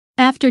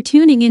after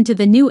tuning into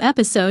the new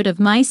episode of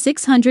My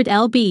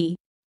 600lb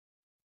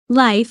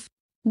Life.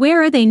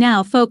 Where are they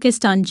now?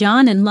 Focused on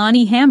John and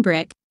Lonnie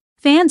Hambrick,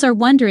 fans are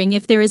wondering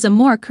if there is a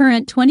more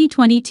current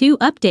 2022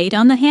 update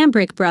on the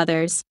Hambrick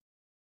brothers.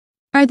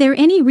 Are there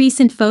any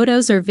recent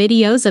photos or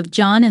videos of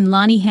John and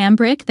Lonnie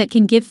Hambrick that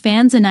can give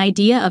fans an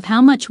idea of how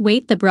much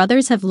weight the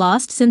brothers have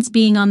lost since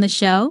being on the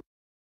show?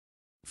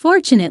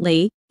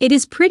 Fortunately, it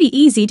is pretty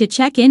easy to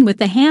check in with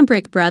the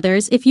Hambrick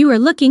brothers if you are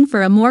looking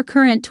for a more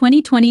current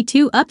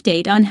 2022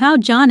 update on how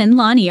John and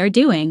Lonnie are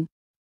doing.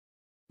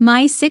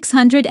 My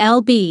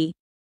 600lb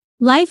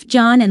Life.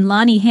 John and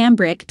Lonnie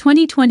Hambrick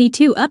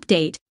 2022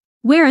 update.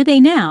 Where are they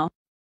now?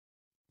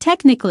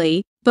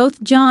 Technically,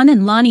 both John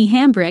and Lonnie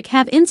Hambrick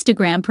have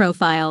Instagram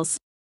profiles.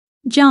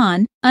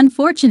 John,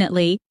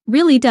 unfortunately,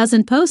 really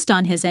doesn't post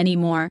on his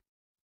anymore.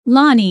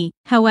 Lonnie,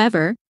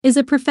 however, is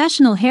a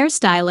professional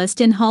hairstylist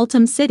in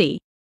Haltom City.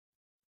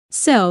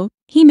 So,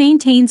 he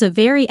maintains a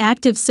very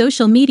active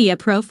social media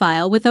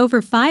profile with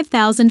over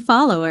 5,000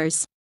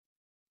 followers.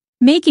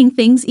 Making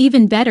things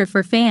even better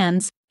for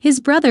fans,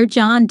 his brother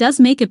John does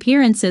make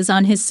appearances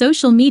on his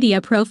social media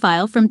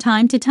profile from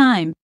time to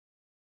time.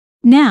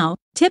 Now,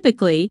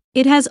 typically,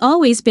 it has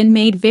always been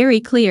made very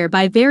clear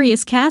by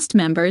various cast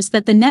members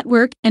that the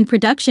network and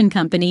production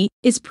company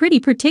is pretty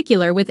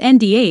particular with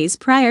NDAs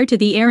prior to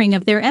the airing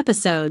of their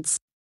episodes.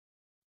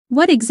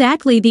 What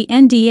exactly the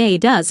NDA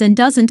does and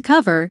doesn't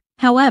cover,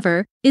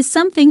 however, is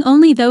something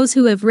only those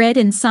who have read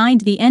and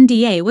signed the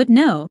NDA would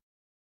know.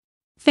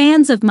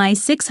 Fans of My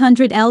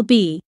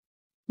 600lb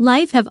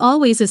Life have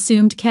always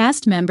assumed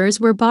cast members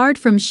were barred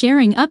from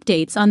sharing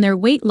updates on their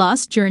weight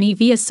loss journey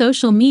via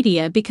social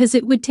media because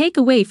it would take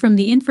away from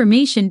the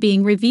information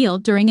being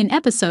revealed during an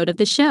episode of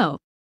the show.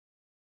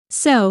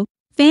 So,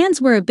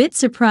 fans were a bit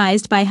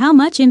surprised by how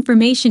much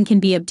information can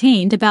be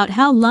obtained about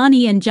how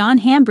Lonnie and John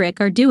Hambrick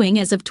are doing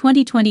as of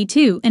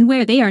 2022 and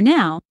where they are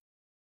now.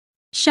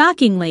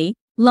 Shockingly,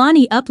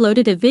 Lonnie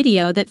uploaded a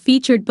video that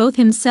featured both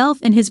himself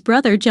and his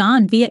brother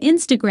John via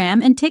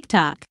Instagram and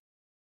TikTok.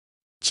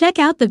 Check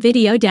out the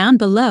video down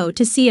below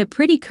to see a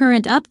pretty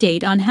current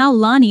update on how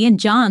Lonnie and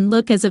John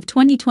look as of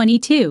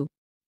 2022.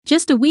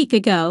 Just a week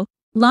ago,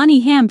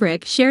 Lonnie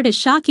Hambrick shared a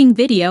shocking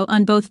video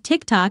on both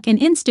TikTok and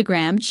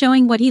Instagram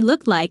showing what he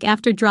looked like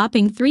after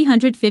dropping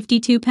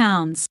 352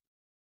 pounds.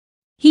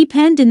 He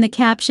penned in the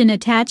caption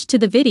attached to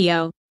the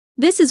video,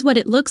 "This is what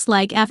it looks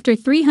like after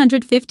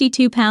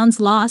 352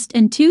 pounds lost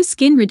and 2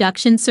 skin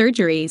reduction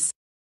surgeries.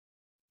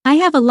 I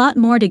have a lot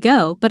more to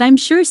go, but I'm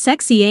sure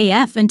sexy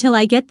AF until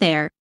I get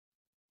there."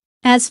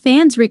 As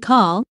fans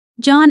recall,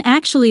 John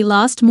actually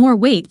lost more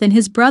weight than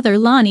his brother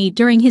Lonnie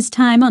during his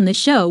time on the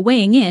show,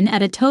 weighing in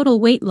at a total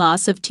weight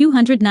loss of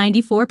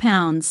 294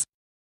 pounds.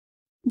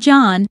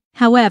 John,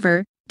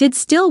 however, did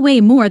still weigh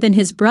more than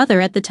his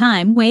brother at the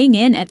time, weighing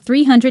in at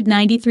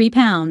 393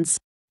 pounds.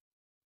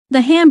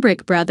 The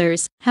Hambrick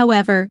brothers,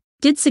 however,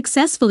 did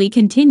successfully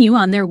continue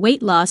on their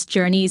weight loss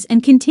journeys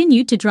and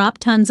continued to drop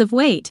tons of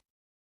weight.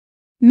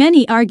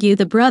 Many argue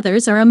the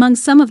brothers are among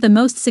some of the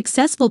most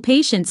successful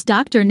patients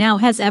Dr. Now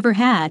has ever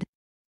had.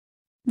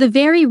 The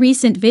very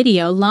recent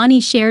video Lonnie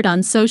shared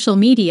on social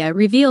media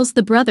reveals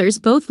the brothers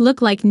both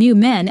look like new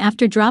men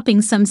after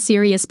dropping some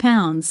serious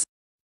pounds.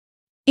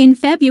 In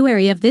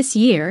February of this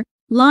year,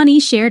 Lonnie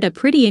shared a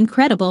pretty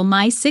incredible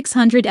My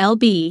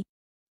 600lb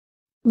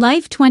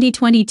Life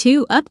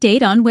 2022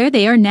 update on where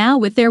they are now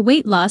with their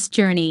weight loss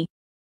journey.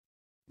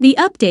 The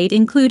update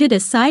included a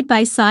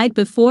side-by-side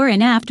before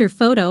and after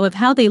photo of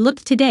how they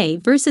looked today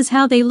versus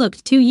how they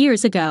looked 2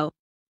 years ago.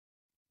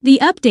 The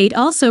update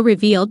also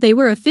revealed they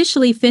were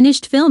officially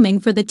finished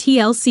filming for the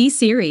TLC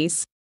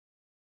series.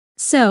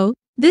 So,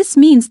 this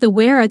means the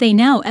Where Are They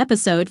Now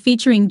episode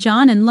featuring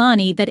John and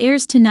Lonnie that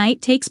airs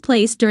tonight takes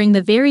place during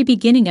the very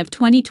beginning of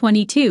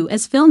 2022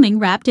 as filming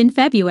wrapped in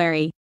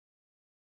February.